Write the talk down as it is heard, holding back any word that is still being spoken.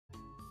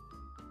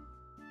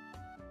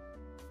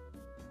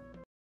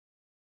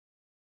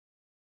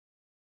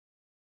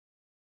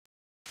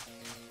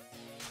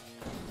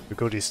The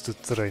goal is to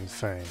train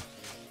fine.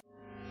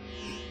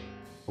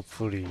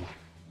 Hopefully,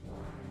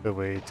 the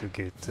way to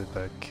get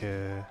back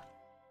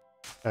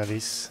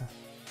Alice.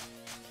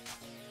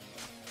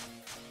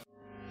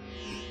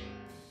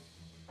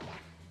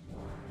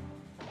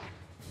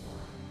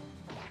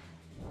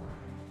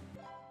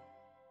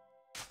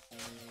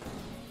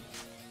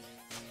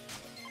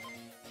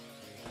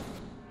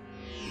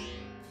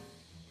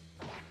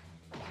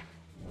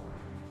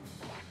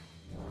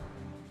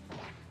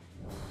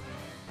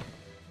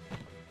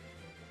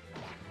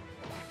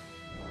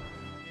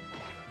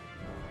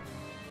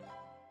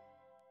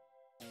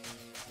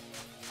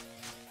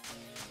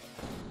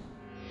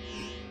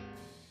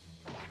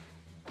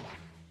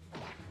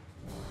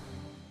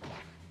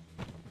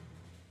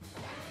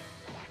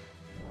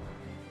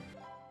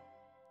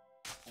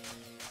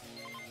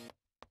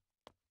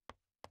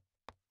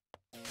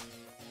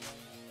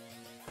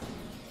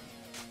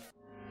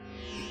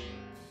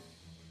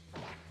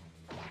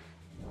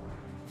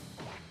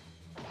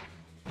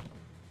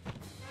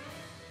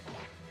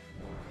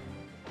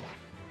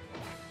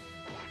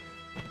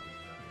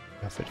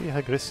 Very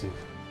aggressive.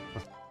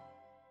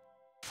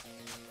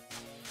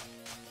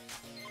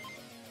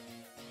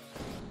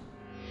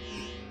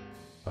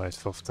 Alright,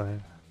 fourth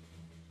time.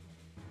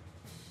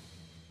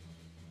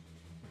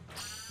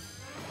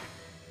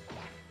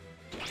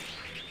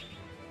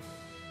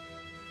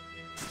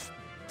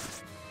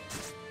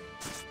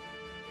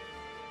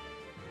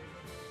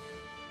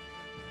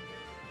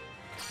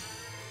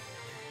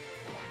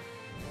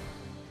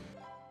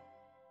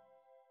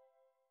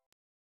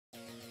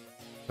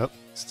 Nope,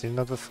 still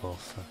not the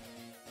fourth.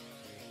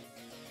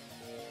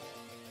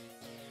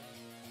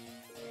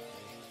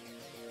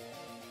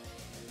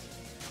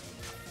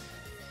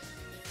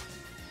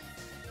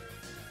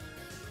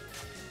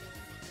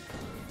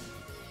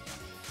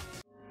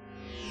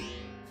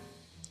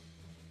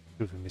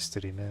 To the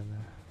mystery man.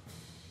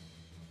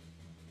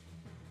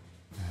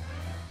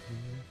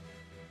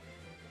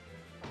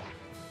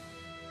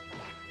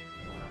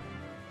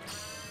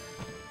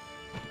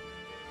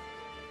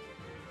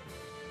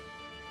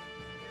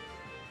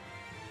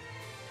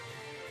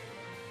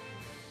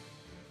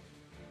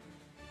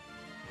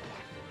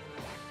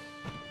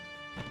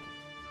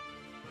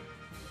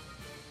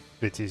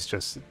 It is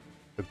just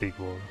a big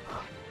wall.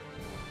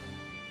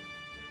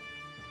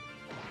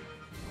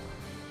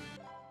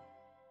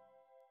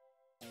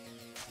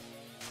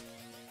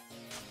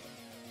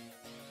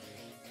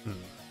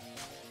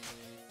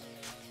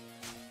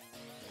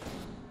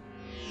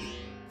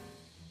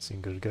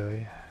 Single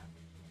guy.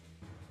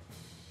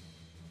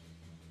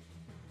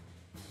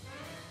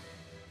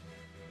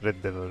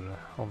 Red Devil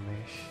on me.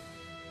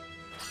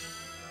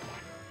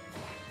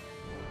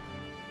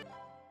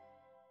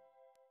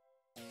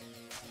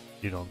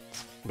 You don't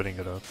bring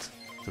a lot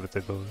to the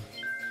table.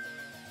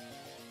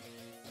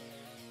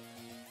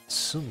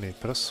 Sumi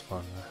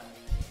 +1.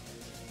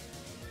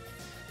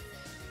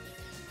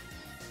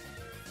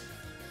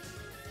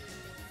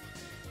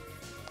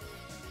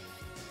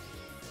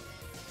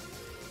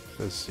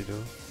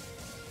 +0.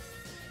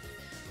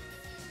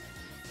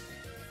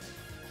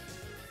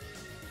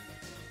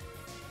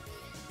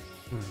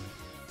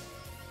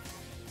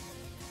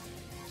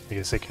 I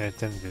guess I can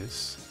attempt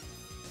this.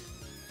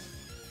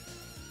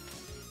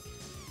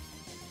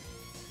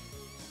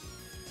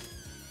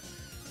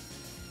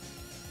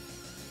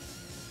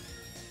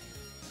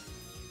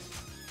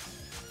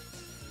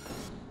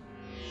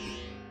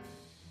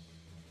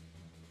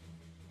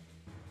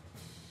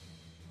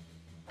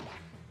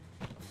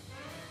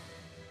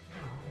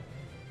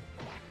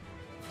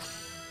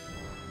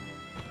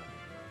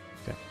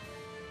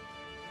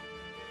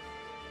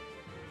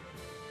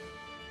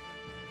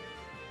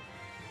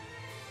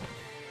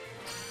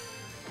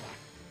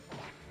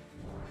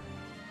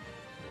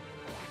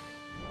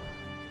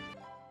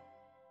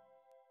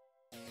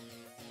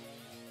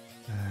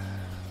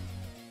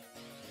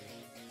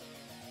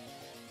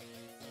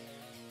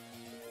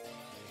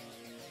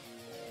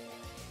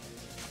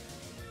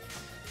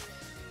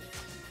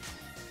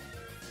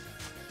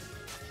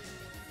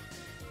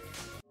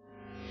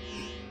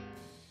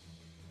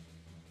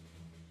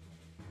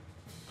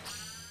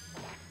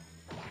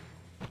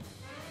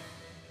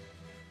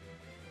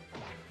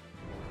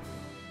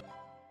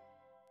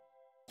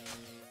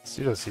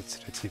 Still,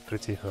 it's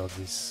pretty hard,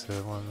 this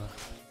one.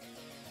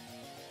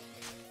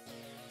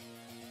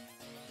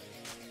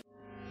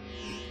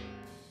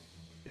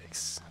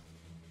 Yikes.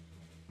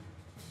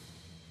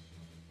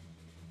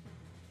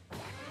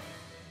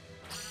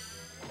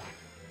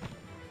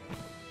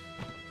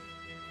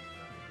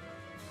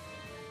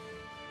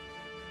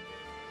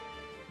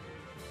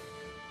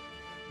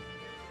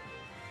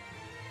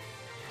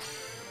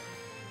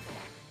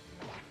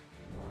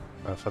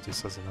 I thought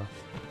this was enough.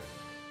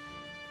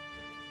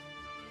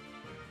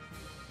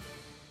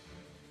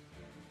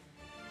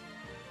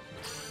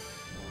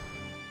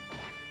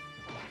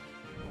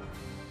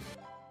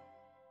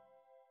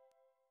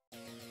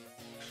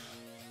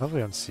 Are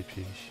we on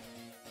CP?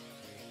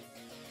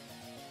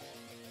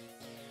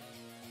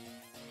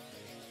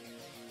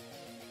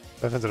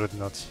 500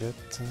 not yet.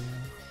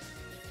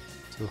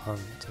 200,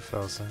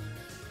 2000.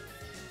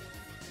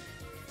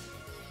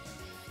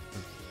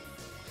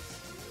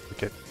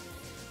 Okay.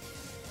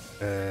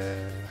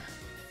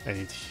 I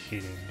need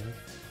healing.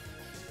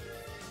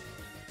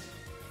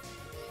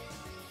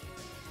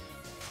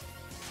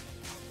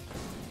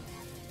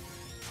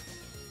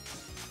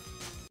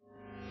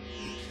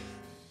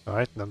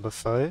 Alright, number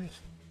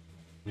 5.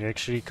 You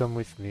actually come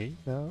with me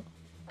now?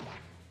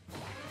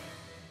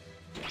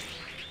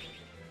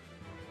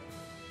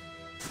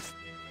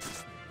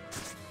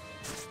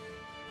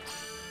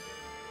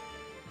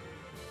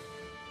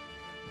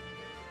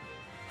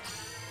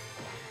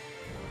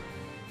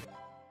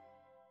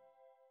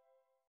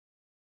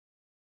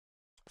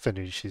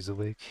 Finally, she's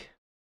awake.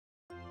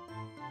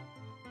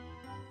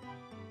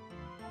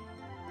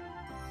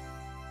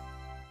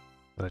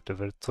 Right,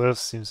 level 12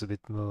 seems a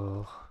bit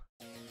more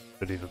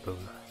believable.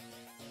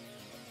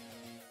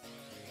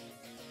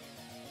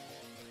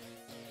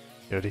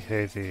 Early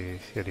heavy,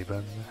 early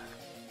ban,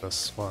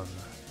 +1.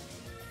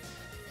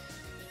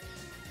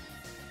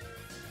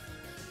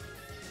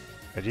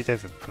 I did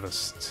have a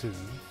 +2.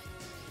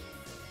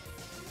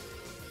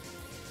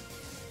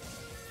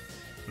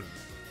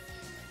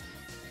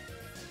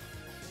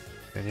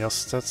 And your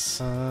stats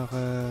are...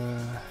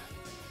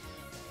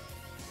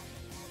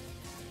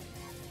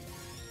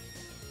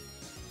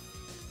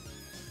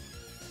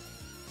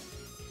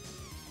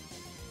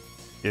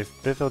 You have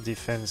better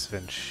defense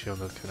than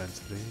Shiono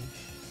currently.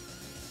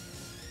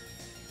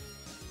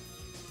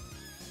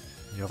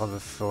 You're on the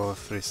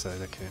 4-3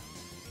 side, okay.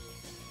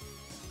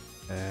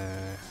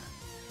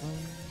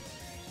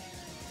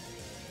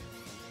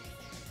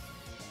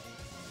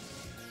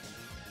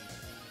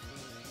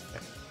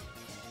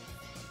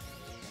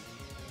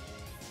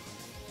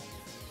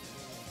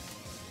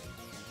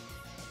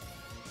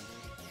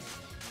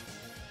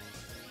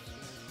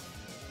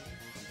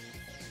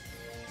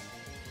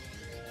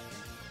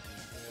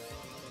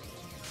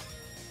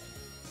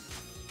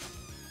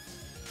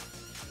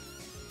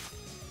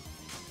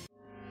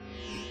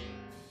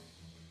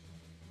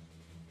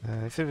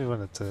 If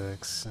everyone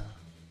attacks...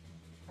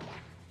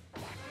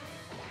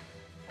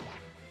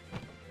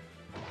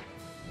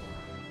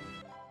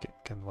 Okay,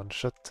 can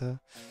one-shot.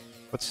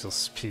 What's your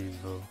speed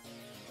though?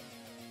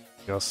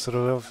 You're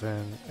slower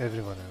than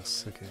everyone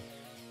else, okay.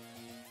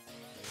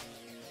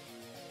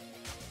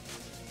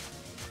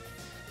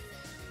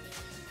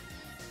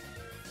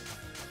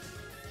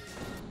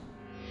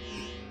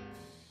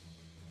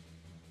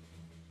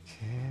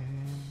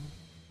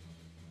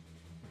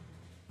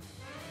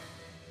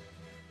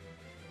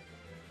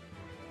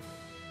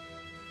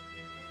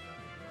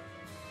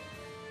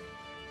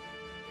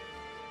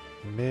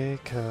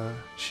 Mecha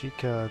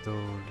Chica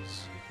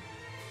Dolls.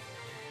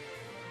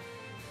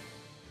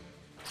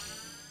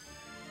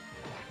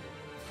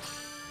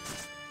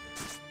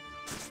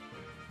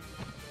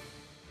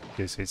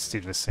 Okay, so it's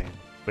still the same,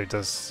 but it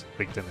does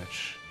big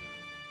damage.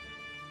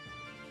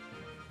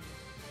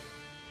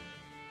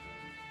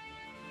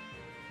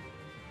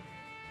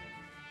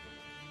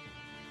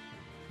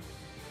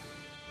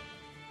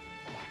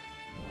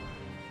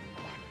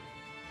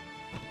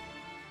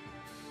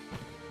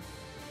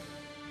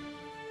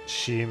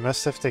 She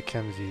must have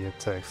taken the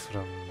attack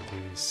from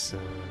this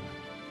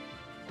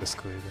the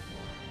squid.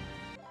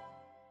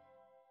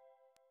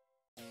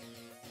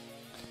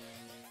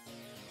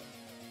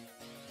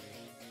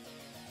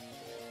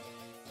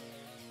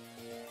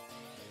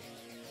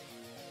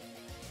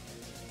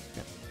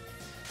 Yeah.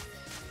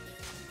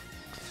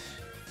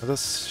 What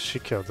does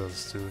Shika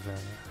does do then?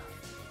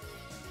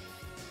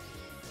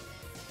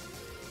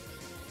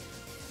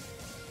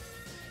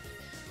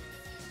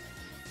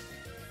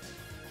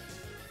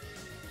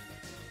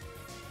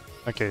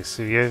 Okay,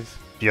 so you have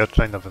the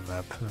outline of a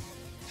map.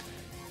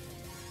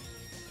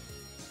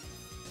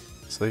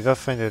 So if I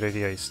find the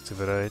area is to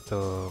the right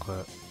or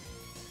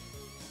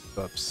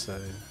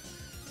upside.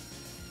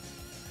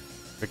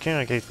 Okay,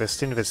 okay, we're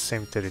still in the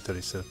same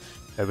territory, so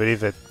I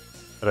believe that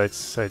right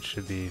side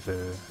should be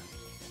the...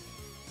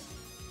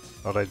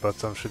 or right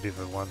bottom should be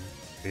the one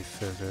with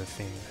the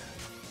thing.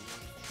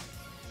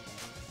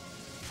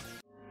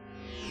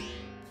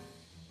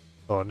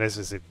 Oh, unless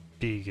there's a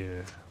big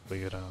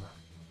way around.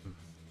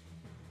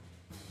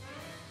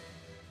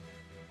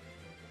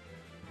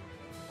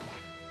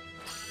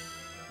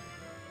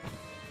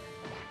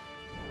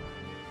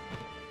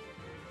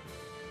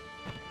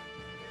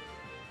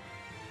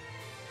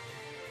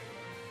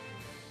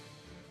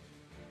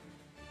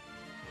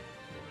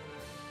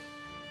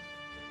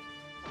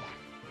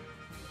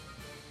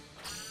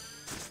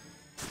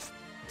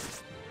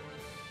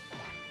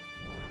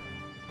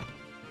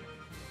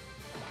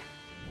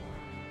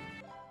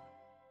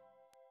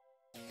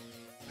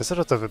 There's a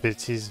lot of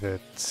abilities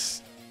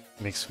that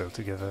mix well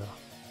together.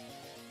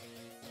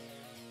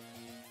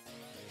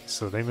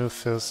 So they move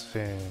first,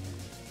 then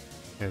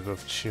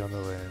both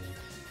Chiono and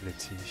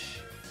Letty.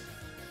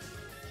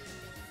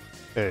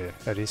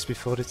 Alice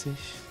before Letty?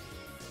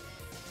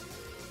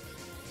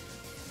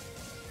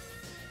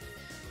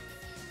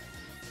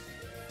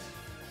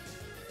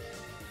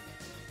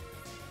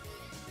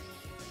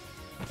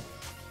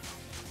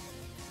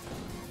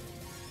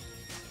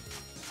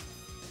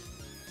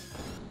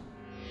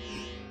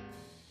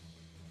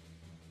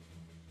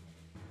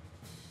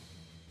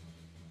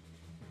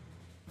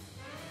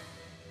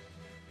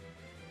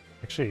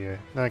 Actually, yeah,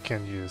 now I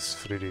can use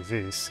freely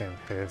this and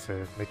have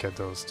Mecha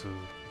Dolls to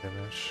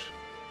damage.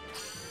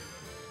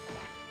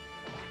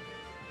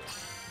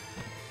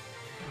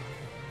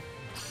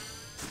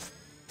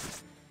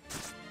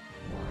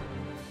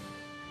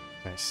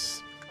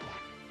 Nice.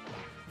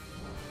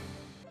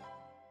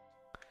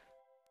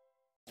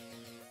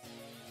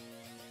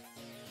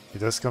 It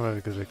does come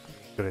with a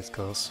great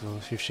card, so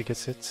if she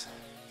gets it.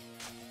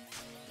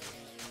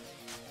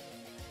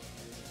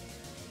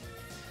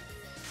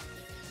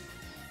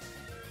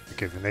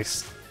 Okay,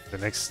 the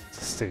next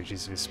stage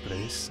is this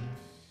place.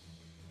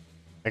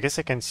 I guess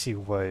I can see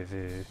why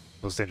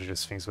those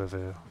dangerous things were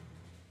there.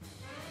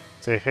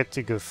 So I had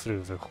to go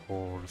through the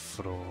whole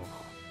floor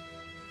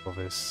for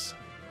this.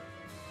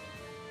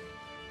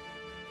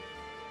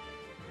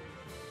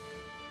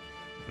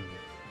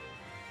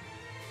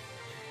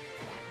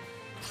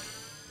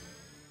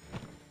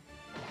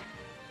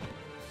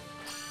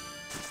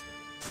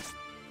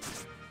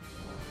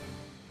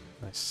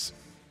 Nice.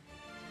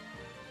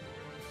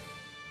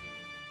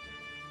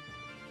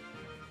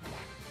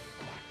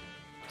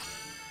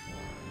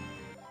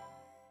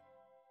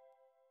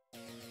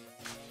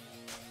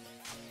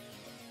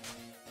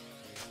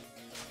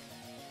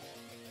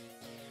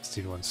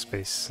 Still one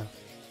space.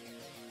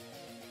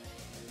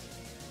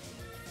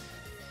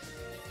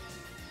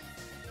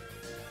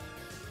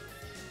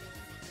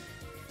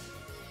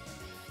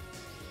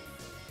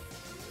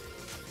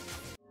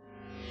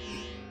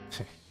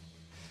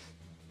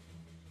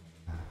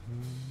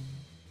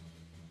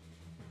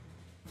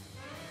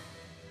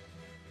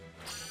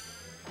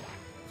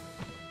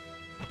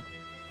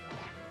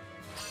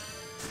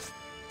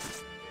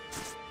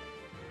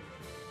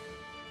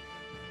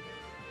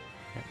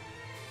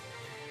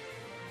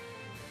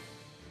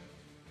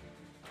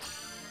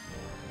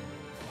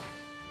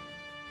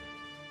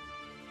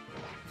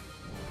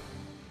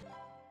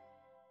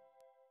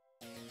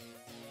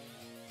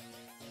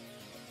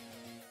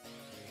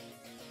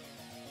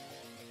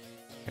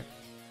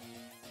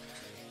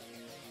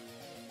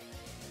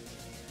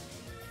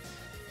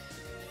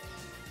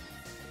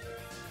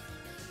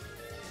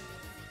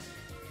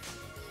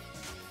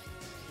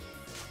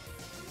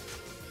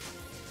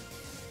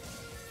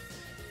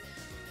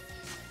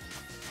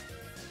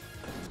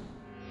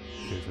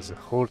 There's a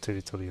whole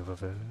territory over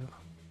there.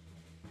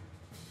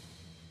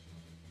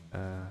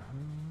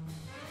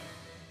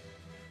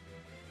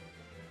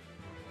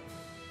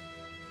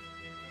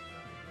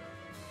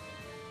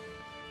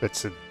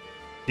 That's a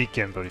big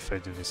gamble if I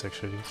do this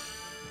actually.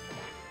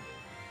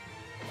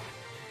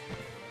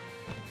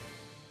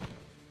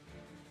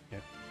 Yeah.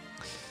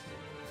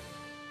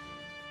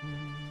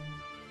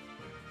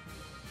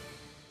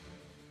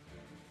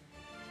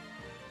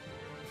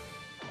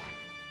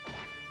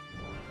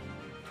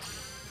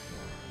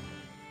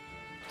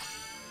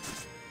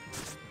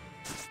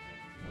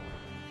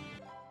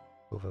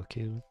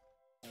 Overkill.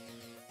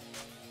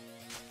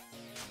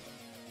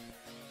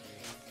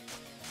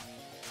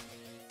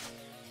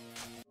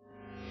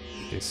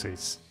 Okay, so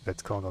it's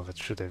that corner that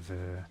should have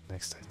the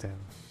next item.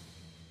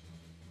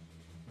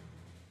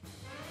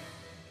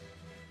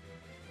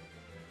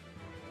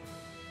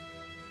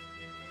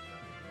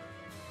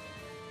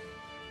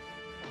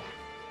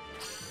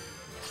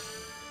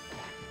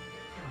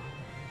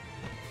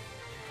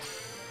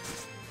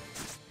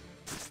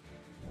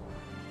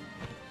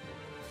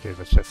 Okay,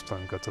 that left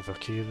one got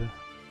overkill.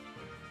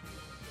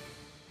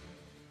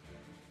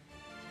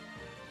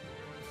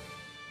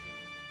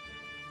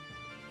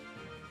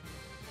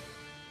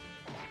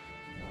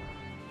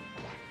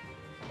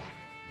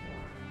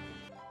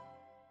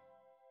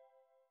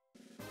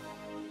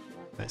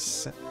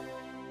 Nice.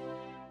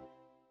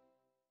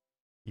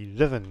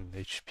 11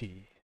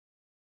 HP.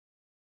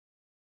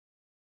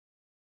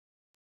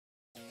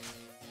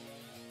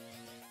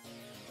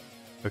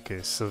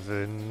 Okay, so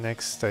the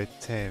next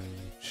item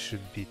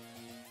should be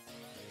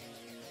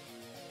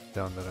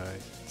down the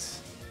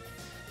right.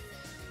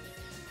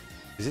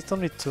 Is it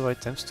only 2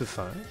 items to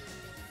find?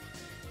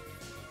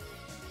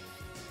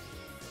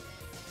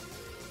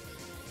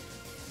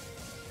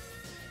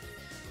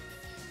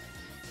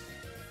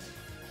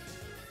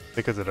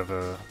 Because of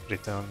the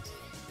return.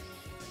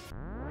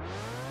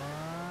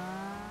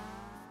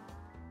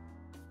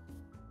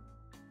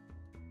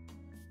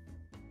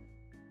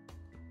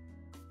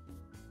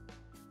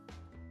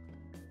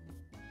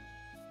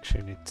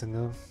 Actually, need to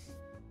know.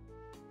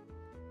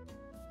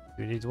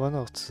 You need 1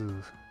 or 2?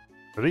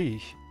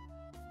 3?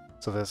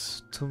 So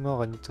there's 2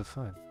 more I need to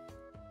find.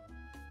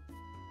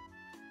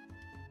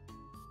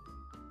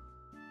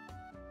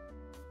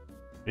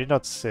 Did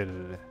not sell.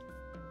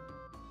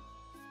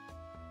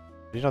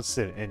 Did not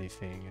sell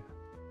anything,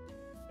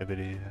 I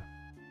believe.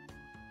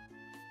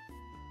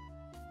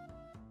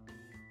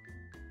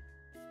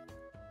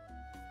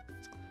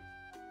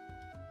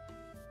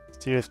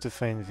 Still have to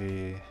find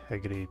the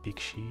ugly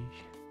pixie.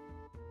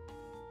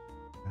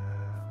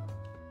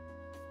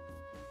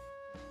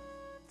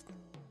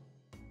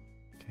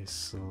 Okay,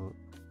 so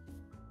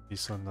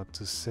this one not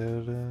to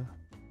sell.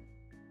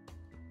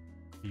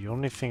 The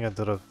only thing I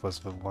thought of was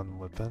the one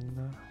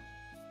weapon.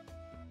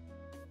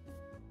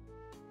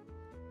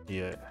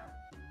 Yeah.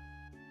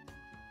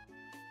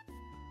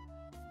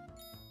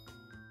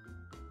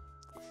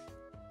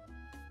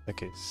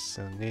 Okay,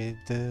 so need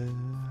to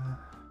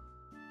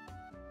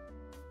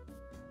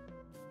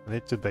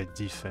buy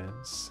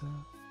defense.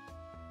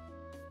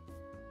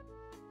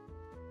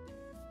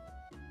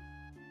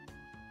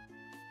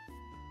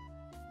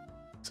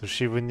 So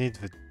she would need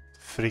the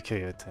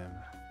 3k item.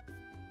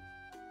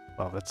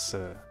 Wow, that's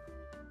a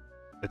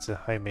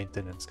high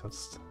maintenance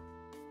cost.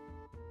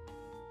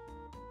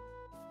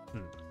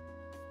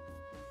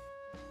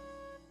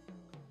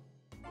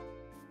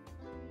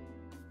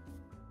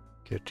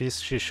 Okay, at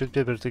least she should be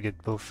able to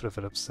get both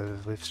level ups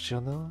with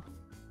journal.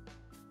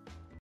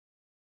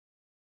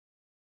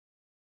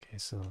 Okay,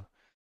 so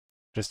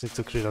just need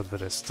to clear out the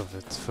rest of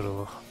it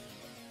floor.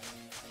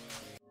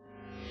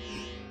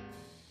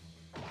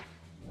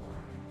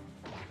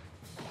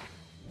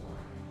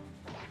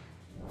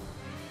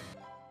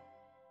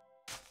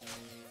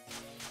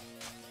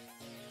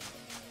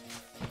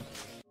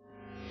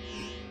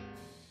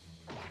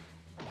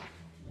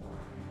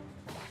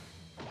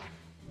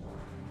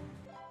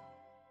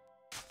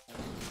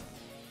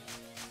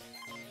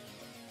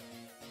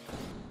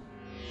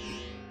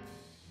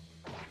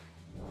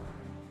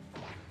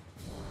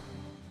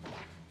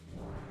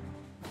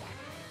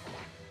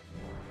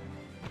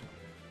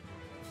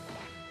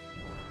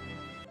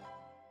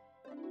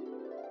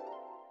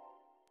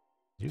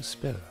 New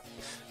spell.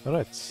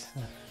 Alright.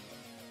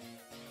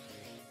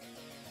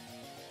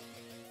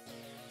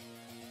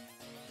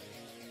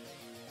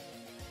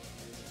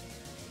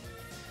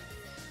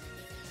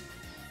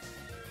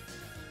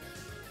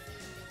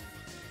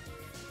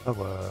 Oh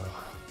wow.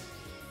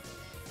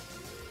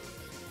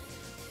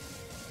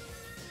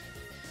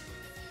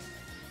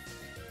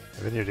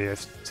 Even if they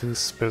have 2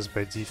 spells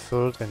by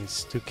default and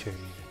it's 2k. I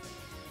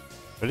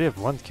only have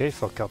 1k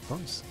for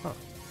cartons? Huh.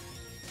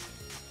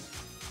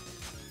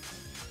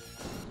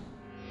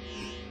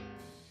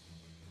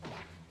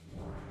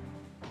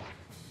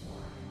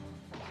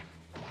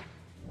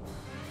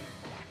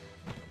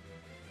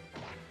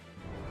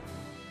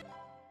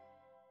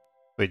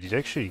 Wait, did I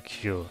actually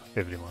kill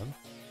everyone?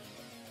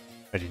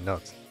 I did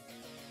not.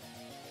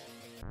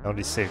 I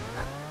only saved.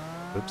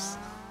 Oops.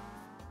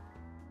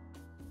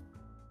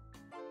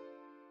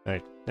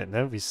 Alright,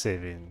 now we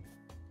save in.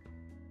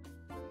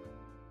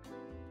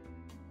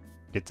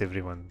 Get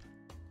everyone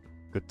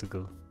good to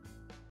go.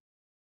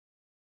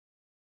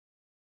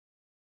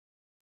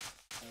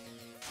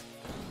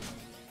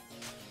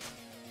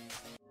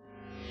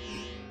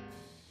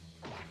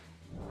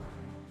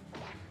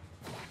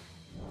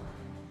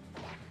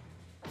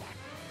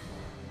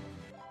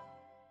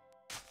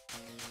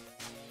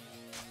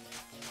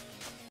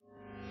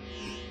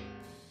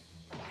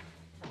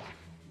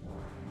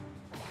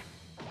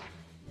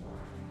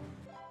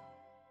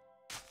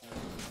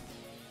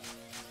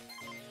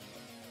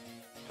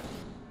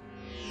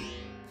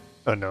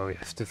 Oh no, we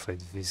have to fight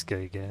this guy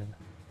again.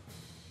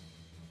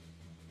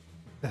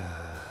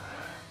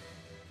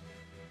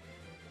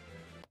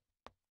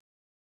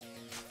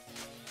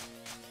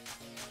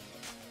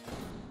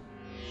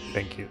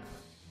 Thank you.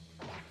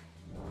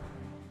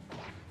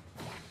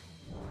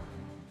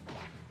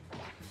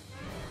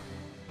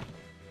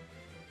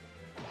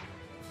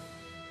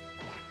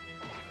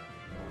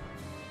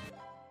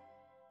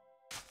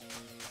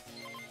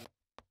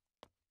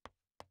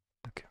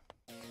 Okay.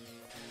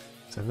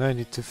 So now I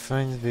need to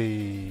find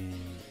the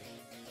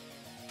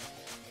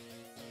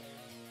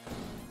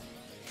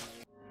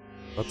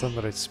bottom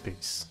right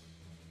space.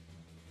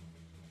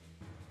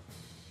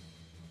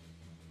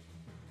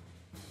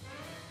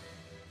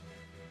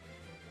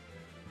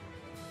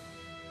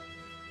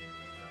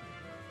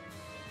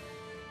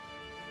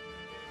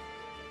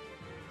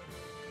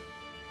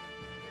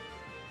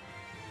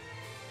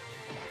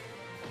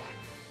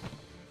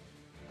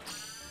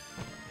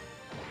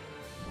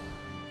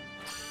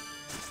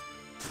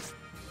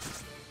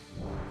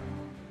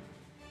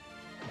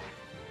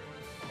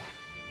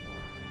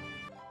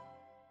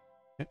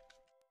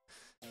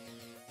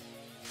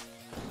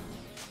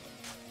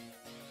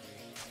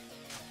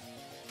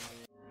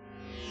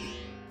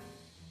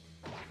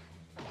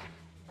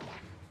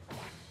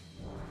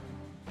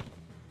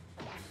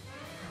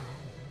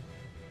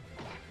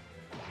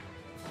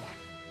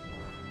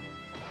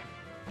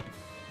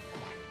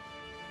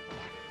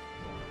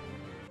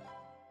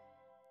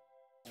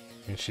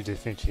 And she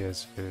definitely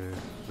has the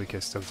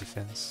weakest of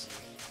defense.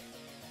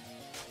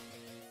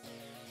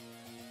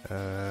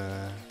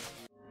 I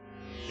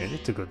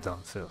need to go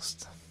down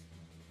first.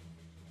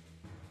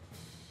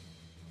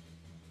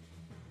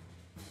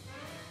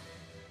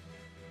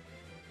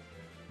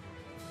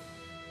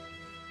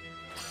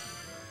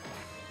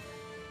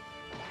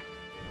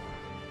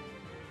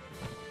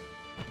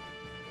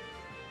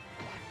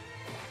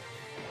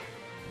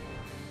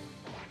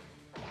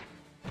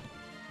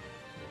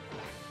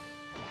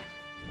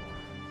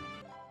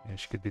 Yeah,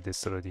 she could be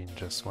destroyed in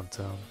just one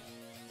turn.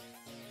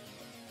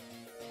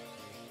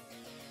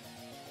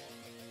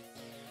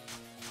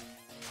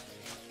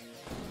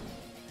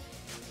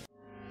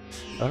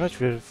 Alright,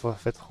 we'll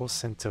forfeit whole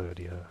center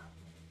earlier.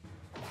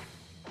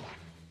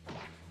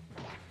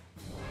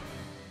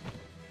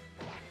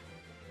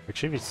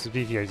 Actually, it would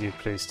be the ideal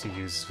place to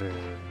use the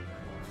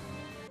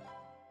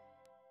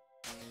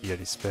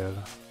Yali spell.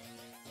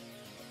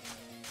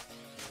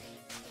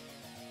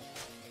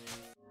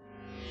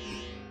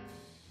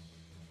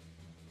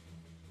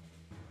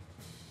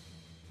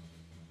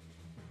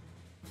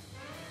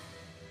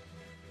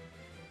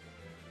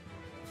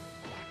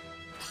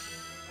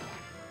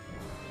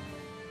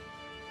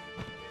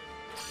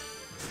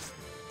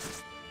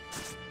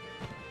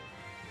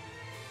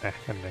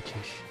 Unlucky.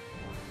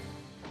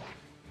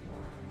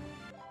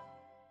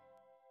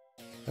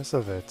 I saw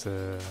that.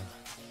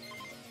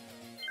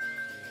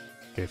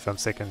 Okay, from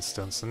second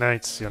stone, so now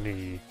it's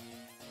only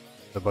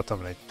the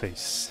bottom right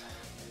place.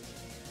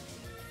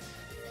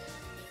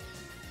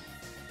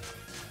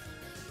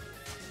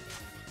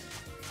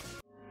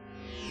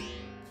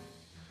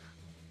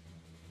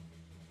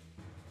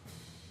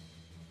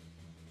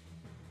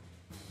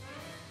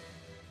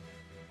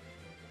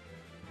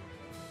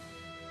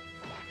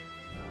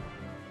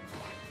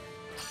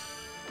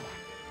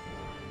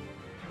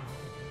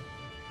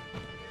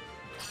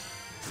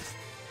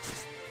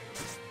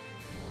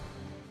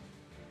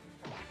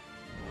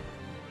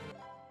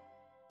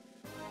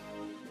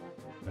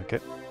 Okay,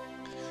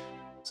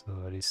 so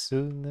very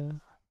soon.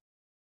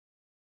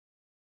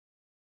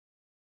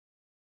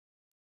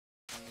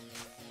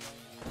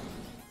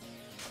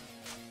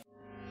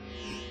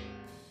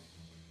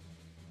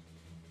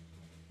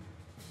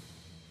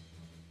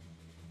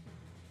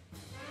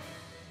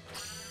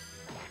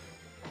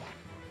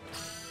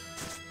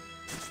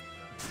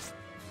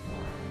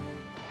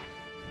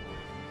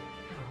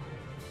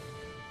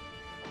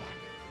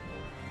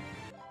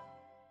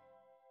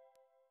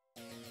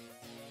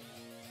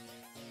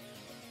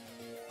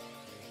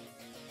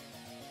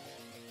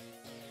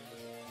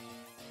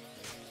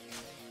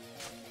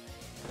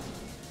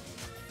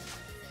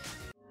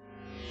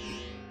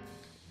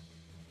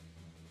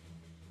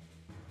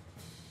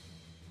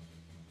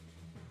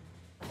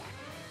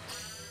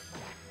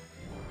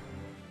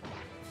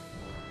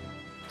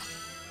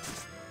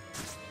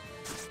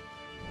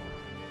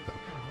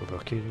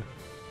 Overkill.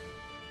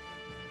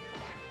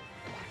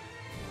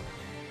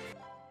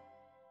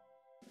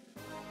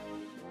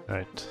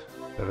 Alright,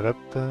 level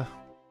up.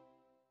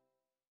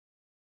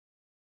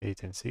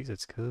 8 and 6,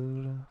 that's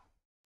cool.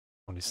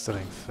 Only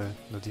strength,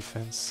 no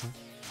defense.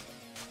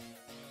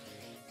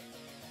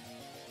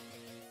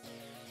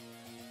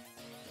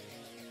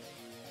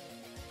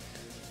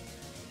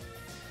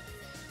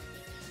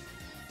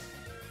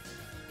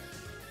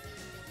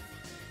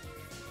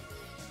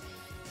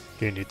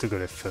 Okay, you need to go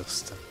left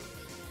first.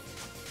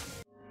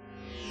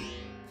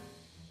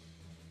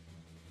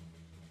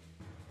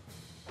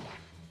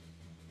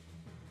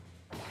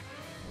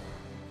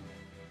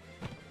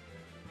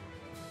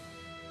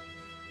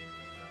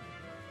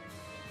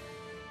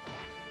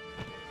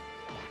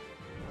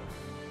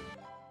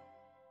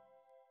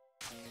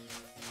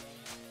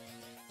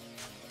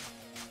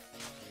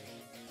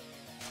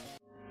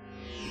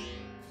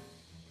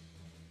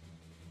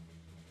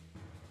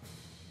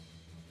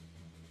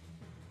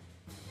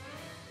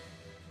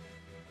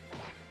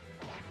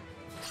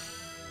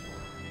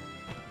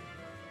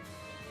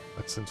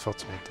 That's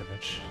unfortunate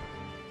damage.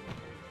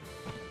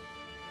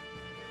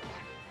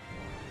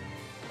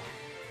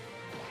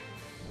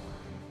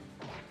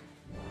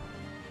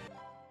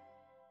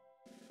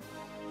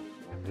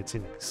 And let's see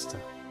next.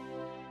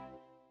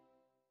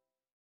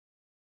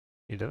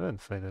 11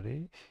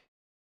 finally.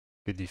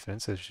 Good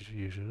defense as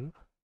usual.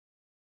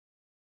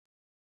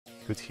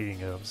 Good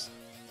healing herbs.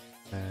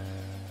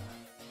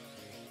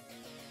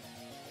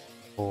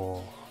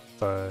 4,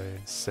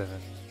 5,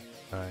 7,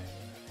 9.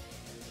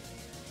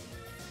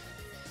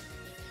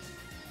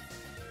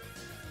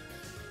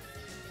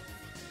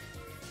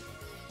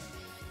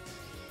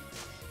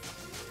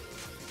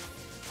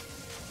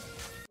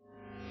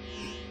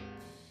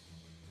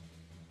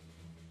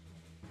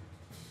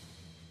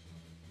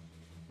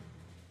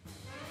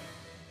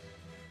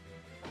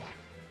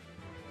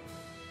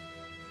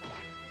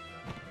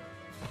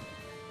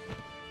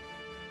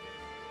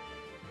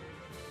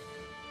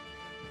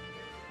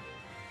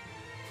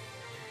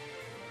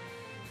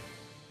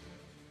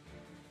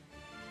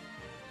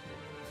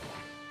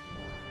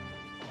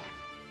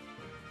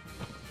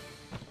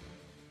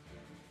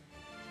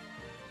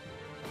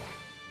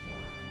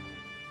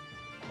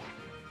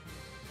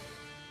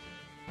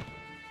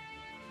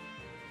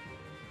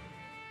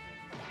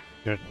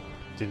 You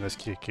didn't ask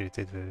calculate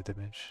the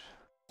damage.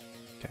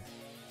 Okay.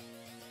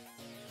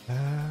 Oh.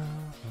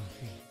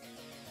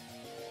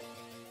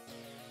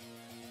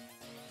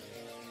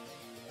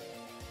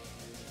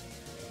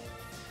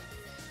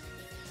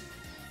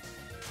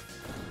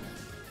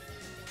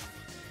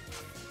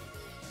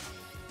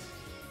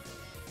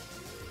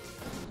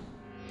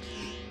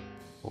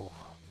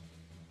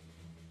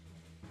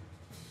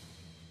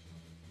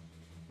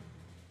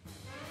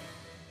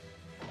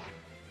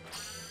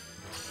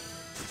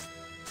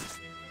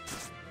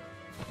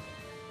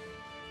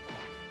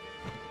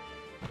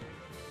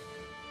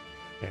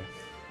 Okay.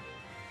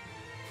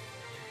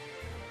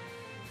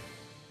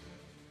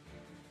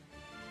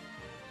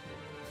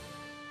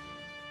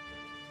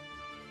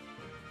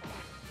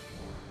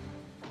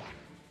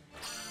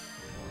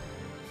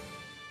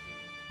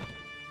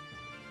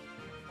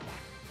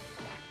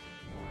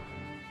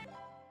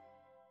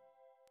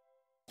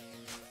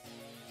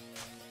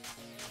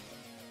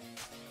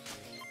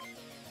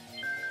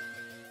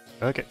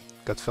 Okay,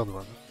 got third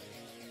one.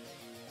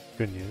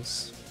 Good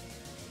news.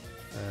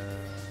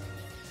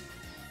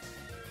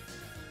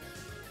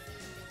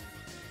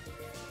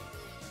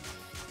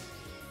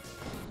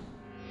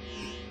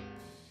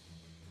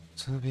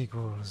 Two big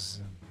walls.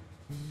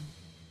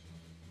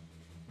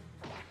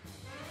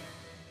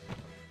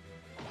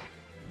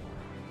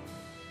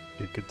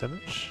 Did good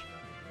damage.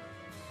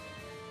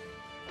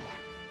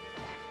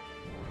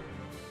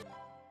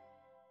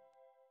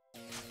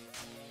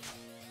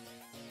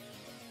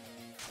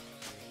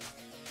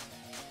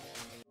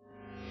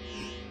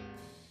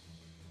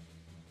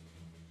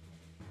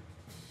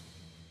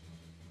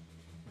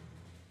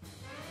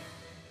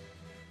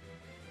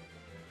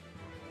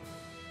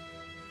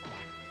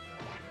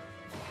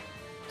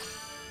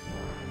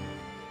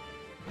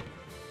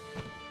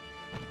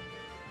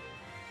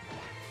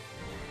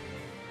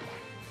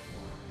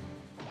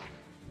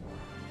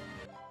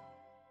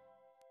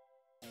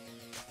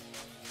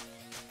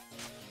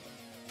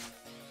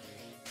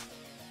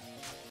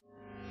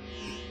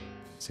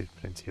 Still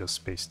plenty of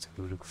space to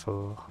look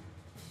for.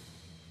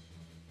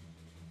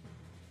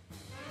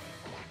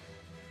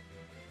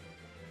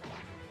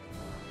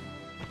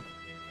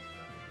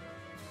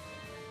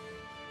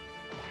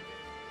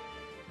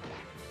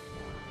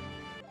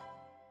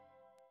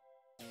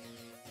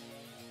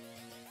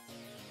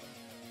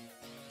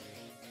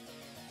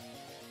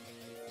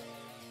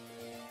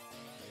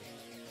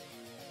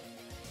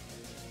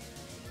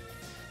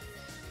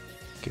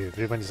 Okay,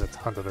 everyone is at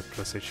 100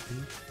 plus HP.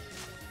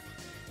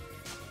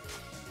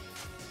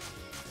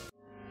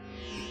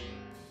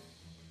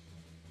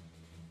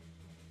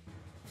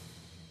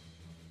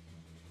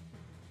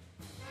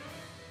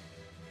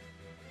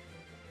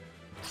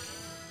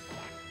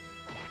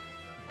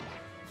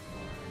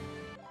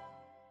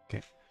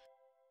 Okay,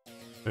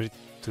 ready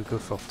to go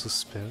for 2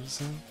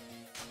 spells.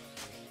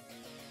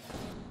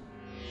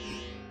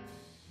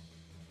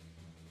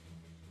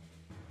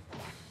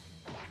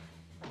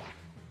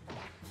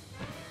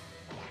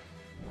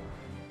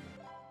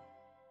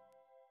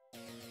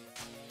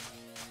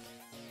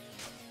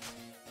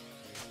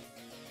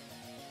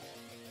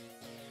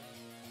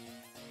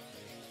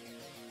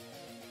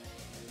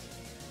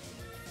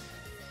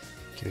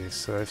 Okay,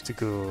 so I have to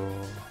go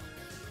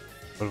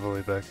all the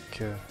way back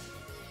to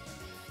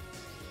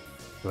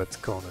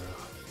that corner.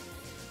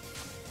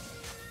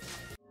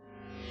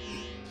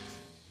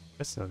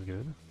 That's not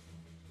good.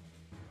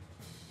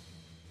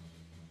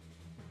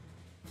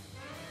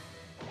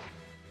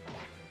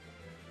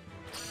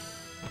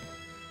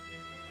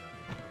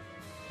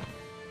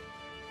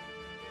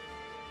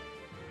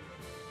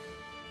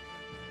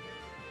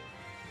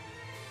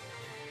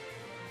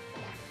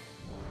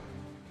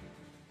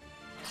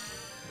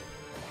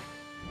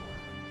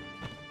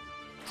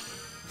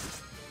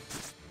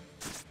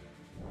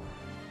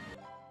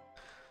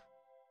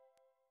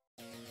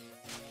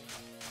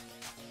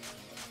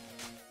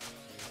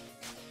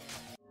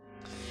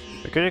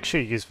 I could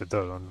actually use the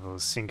doll on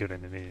those single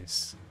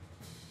enemies.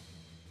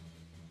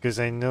 Because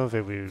I know they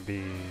will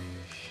be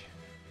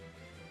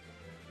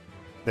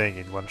dying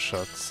in one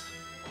shot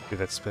with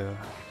that spell.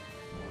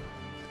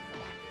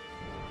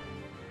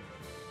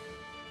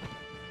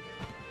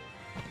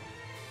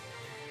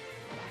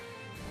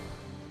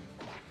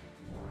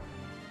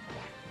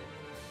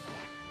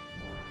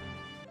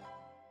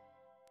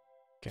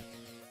 Okay.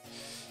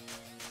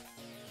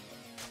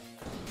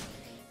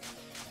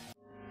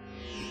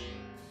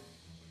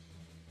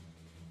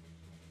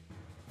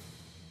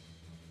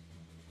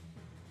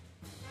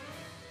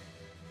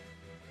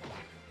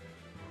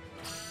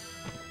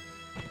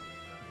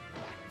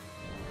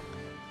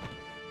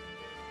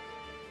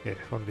 Yeah,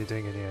 won't be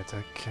doing any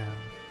attack.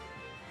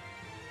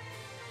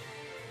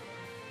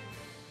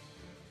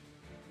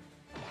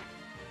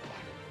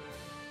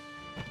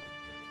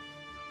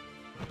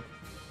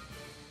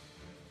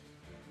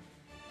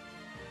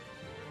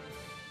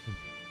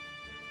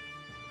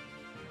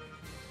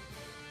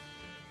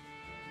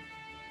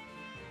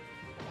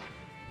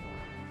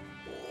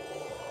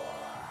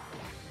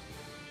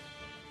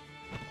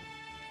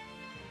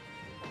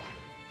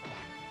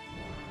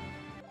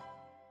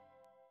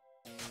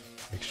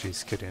 Actually,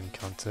 scary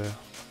encounter.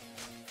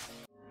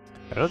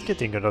 I'm not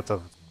getting a lot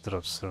of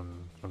drops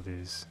from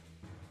these.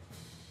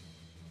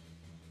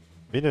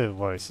 Been a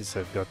while since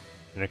I've got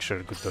an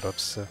actual good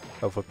drops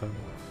of weapon.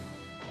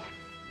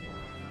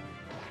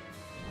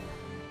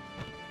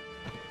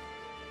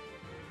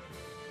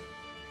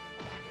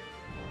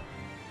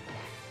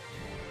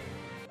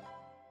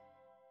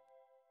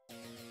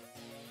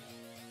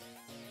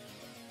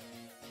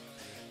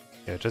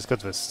 Yeah, I just got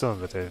the stone,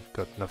 but I've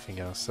got nothing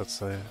else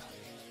outside.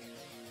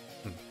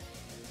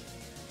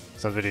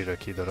 It's not very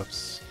lucky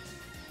drops.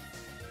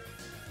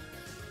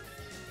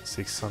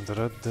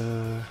 600,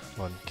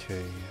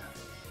 1k.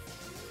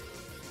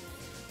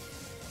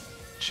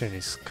 Chain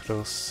is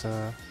close,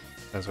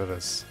 as well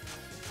as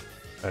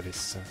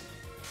Alice.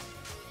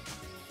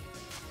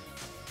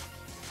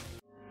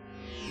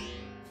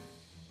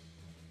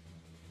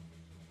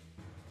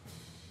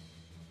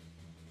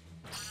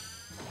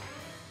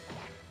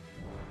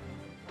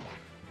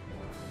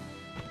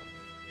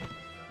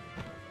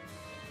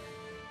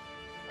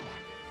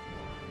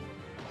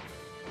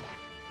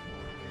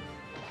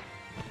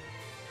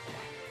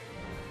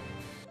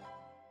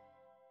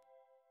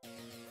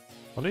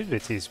 Only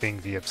that is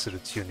being the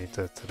absolute unit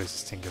at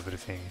resisting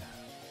everything.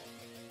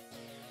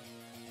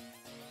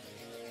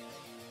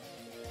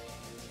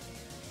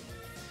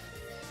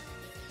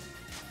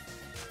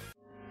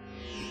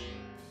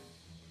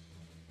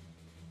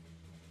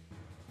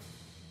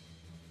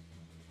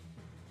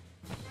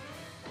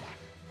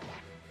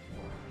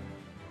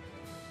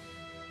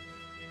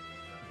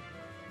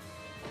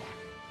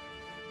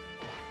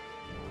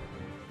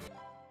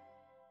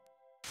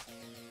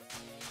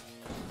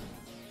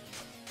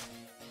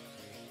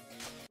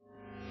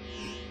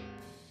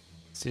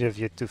 Still have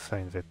yet to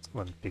find that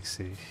one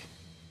pixie.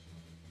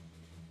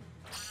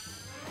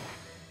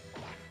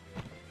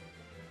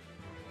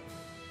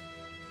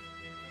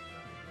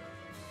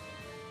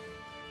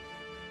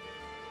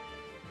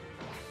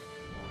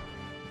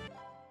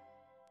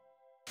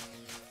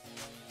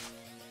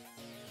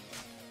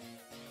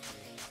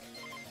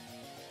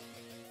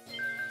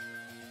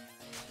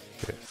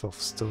 Okay,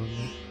 fourth stone.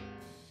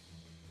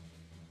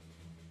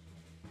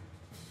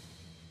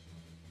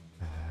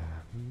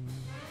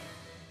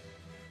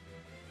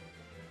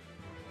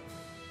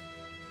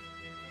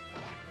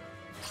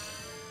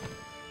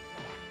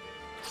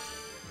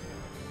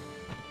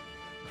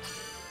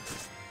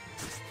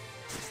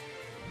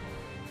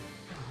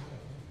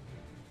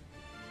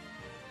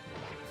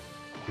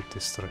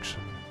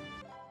 Destruction.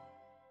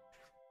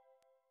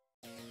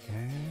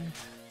 Okay.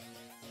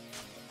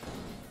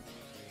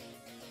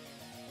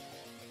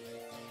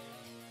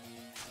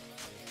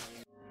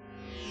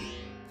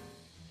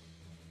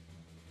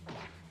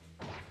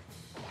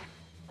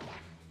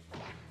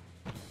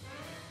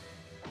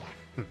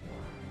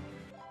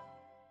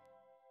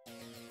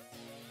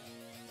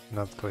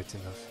 Not quite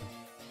enough.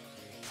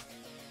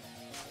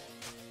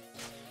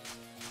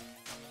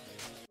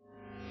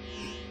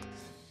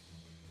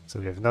 So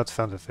we have not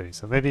found the fairy.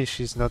 So maybe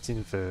she's not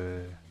in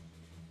the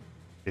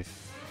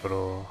fifth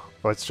floor,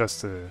 or it's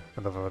just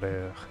another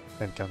rare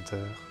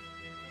encounter.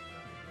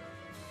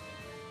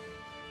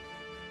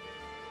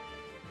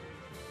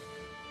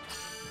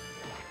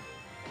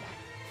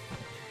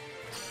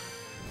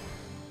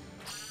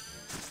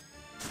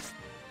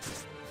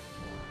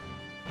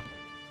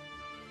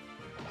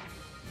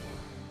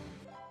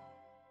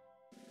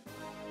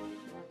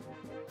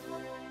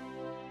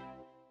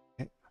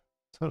 Okay.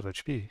 12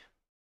 HP.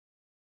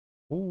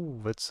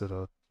 Ooh, that's a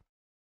lot.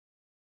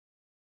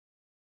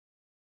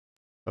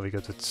 Oh, we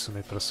got a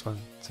Tsume +1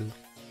 too.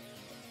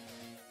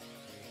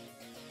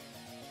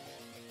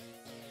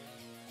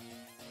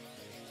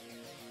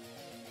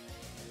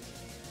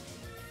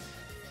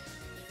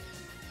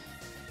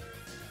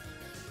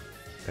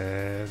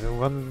 The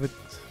one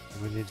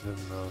we need the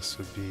most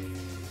would be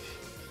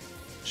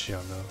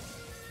Gianna.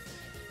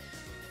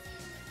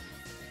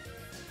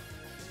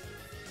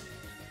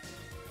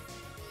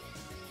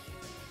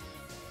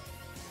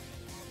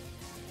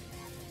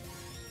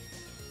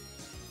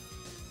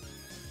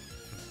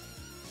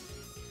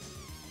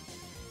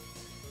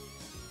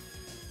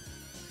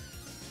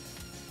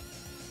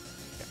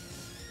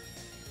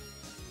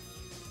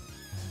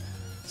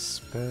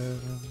 Spell.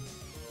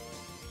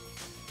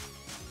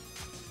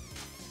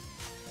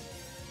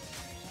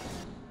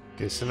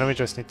 Okay, so now we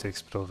just need to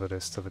explore the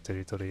rest of the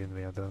territory and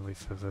we are done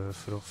with the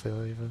floor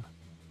fairy.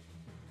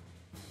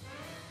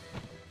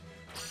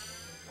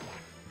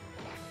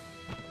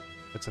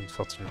 That's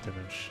unfortunate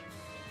damage.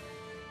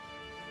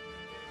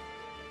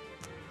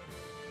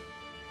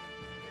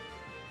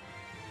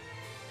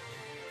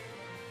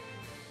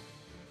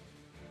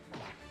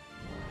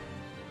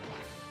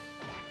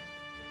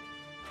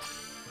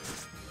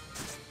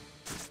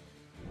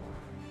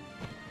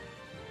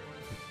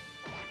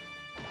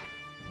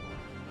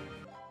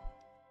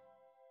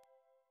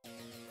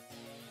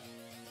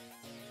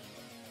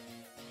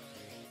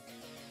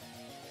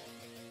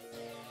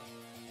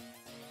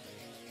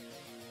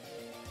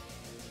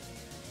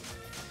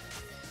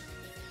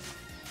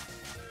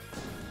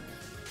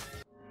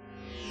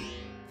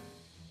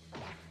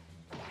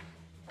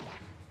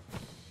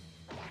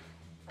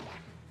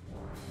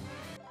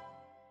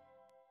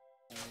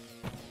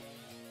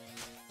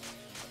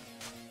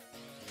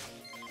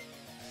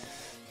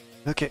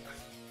 Okay.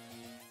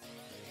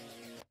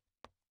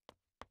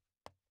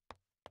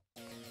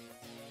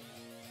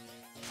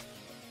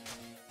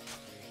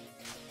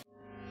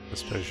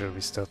 As per usual,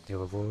 we start near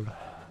the wall.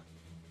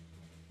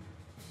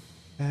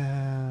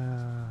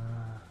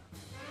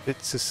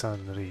 It's a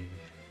Sanri.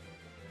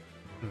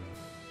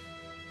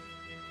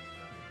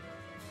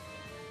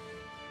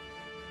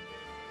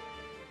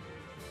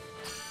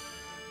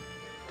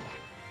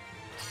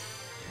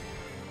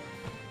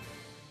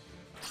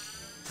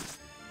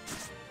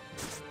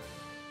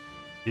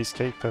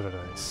 Escape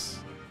Paradise.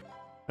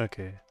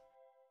 Okay.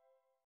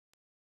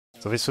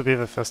 So this will be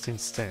the first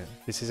instance.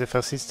 This is the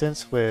first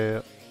instance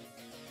where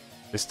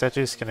the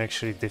statues can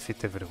actually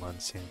defeat everyone,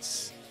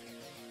 since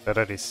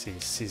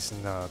paralysis is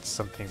not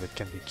something that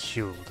can be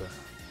cured.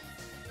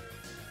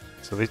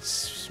 So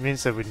which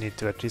means that we need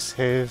to at least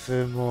have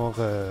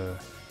more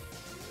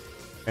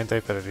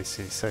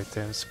anti-paralysis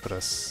items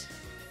plus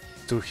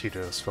 2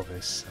 healers for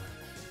this.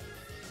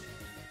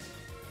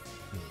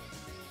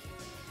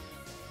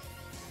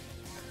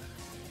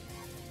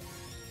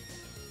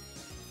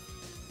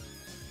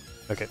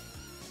 Okay.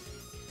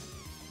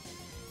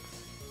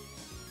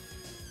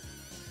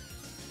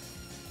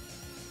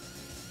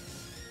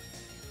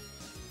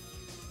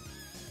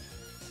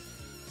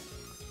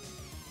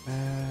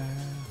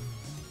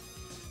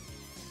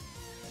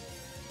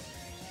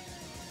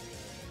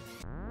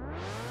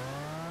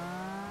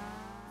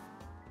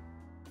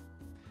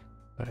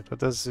 Right, what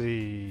does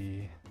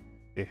the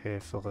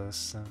have for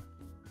us?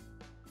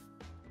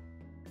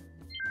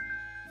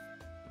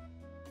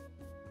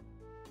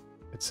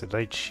 It's a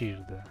light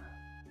shield.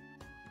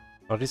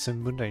 Or it's a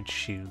moonlight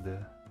shield.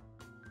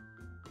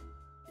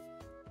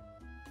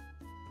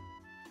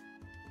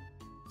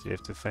 So you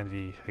have to find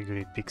the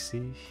Haguri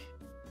Pixie.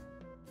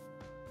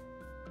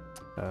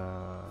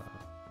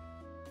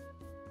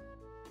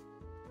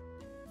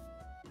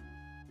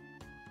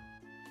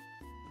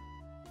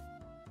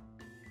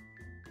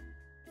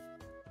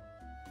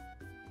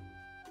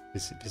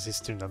 Is this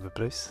still not the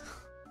place?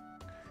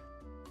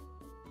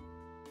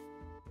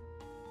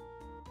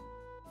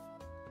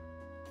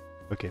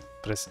 Okay,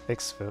 press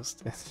X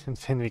first and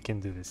then we can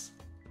do this.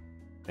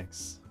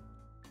 Thanks.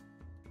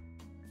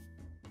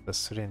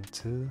 Plus 3 and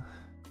 2.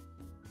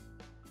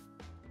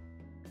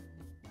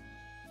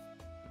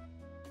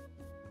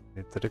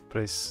 It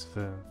replaces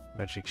the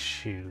magic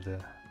shield,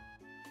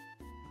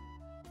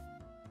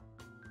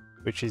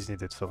 which is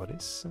needed for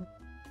this.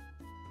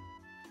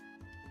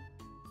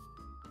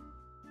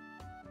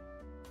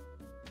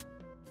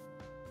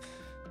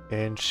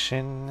 And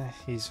Shen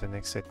is the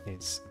next that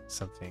needs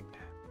something.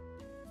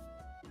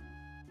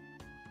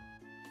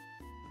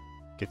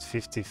 Get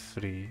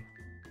 53.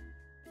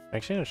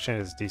 Actually, Shen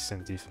has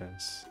decent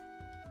defense.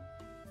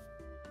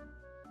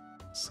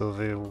 So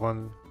the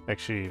one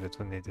actually that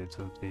we needed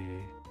would be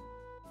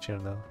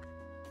chill now.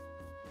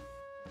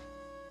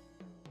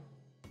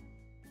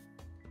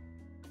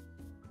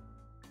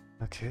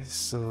 Okay,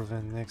 so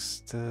the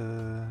next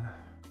so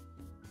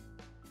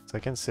I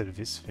can sell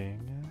this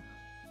thing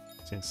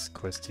since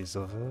quest is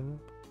over.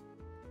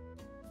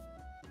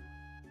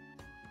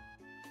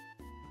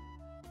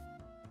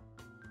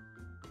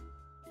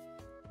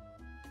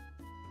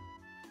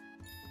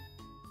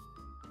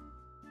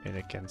 And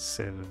I can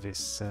sell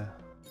this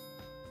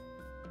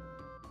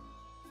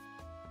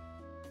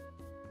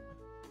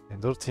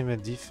and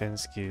ultimate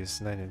defense gives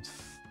 9 and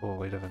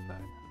 4, 11,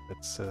 9.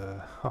 That's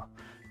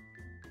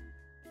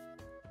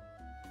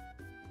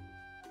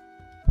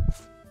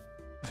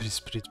very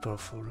pretty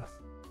powerful.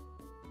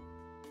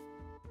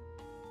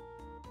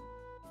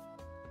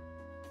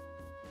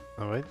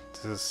 Alright,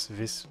 does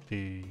this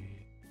be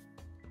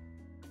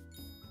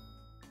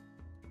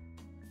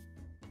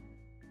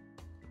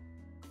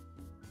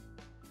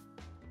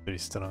very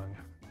strong?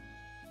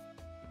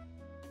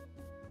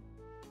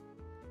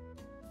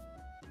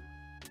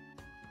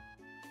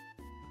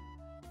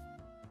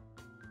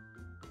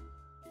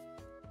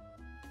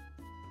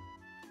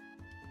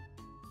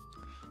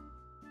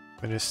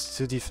 When there's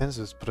 2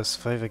 defenses plus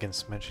 5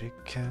 against magic.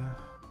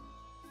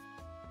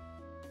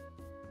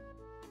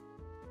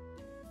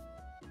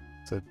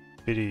 So I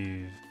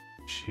believe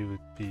she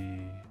would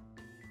be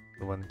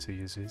the one to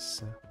use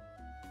this.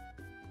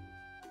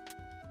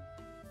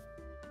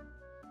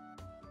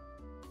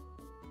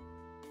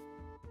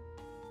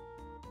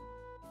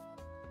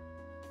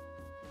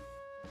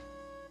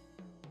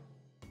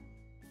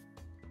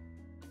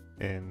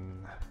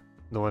 And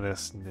no one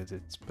else needed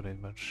it pretty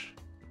much.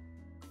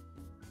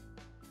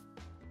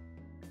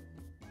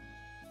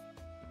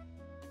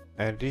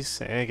 At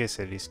least, I guess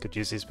Alice could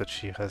use this, but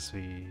she has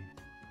the...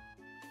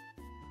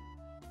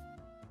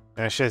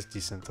 she has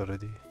decent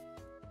already.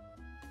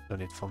 No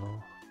need for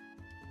more.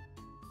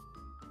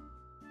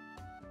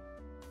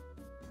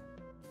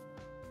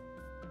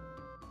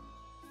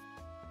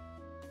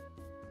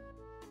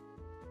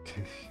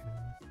 Okay.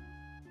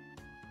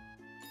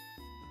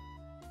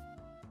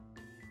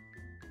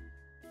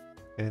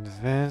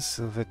 Advance,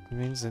 so that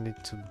means I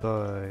need to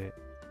buy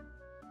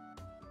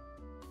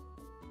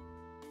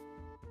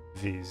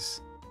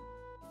these.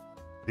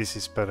 This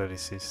is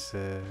paralysis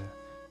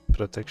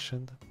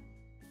protection.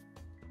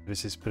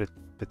 This is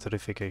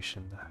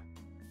petrification.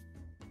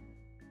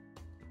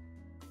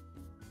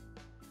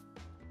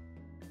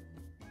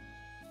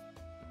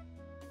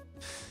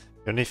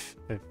 The only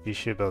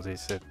issue about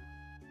this that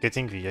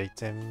getting the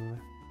item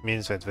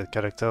means that the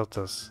character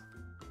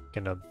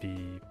cannot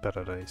be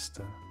paralyzed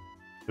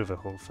through the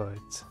whole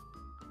fight.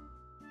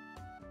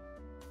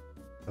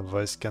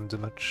 Otherwise can't do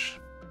much.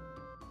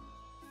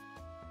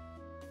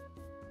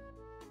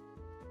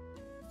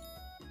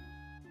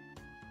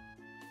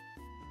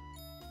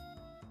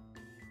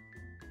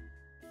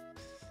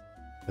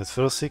 But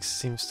 4-6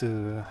 seems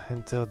to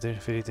enter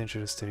very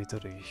dangerous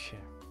territory.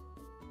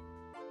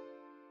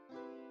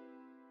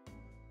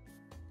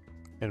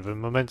 And the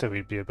moment I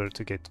will be able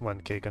to get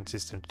 1k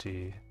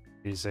consistently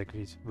is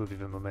likely will be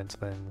the moment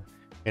when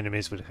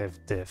enemies will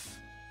have death.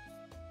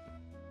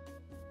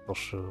 For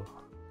sure.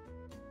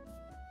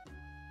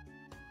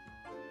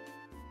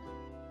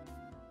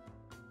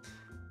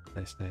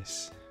 Nice,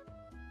 nice.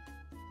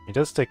 It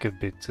does take a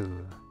bit to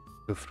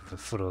go through the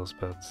floors,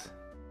 but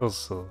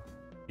also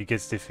it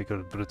gets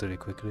difficult brutally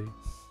quickly.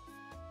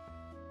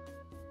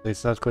 So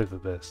it's not quite the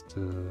best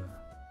to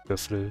go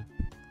through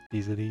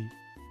easily.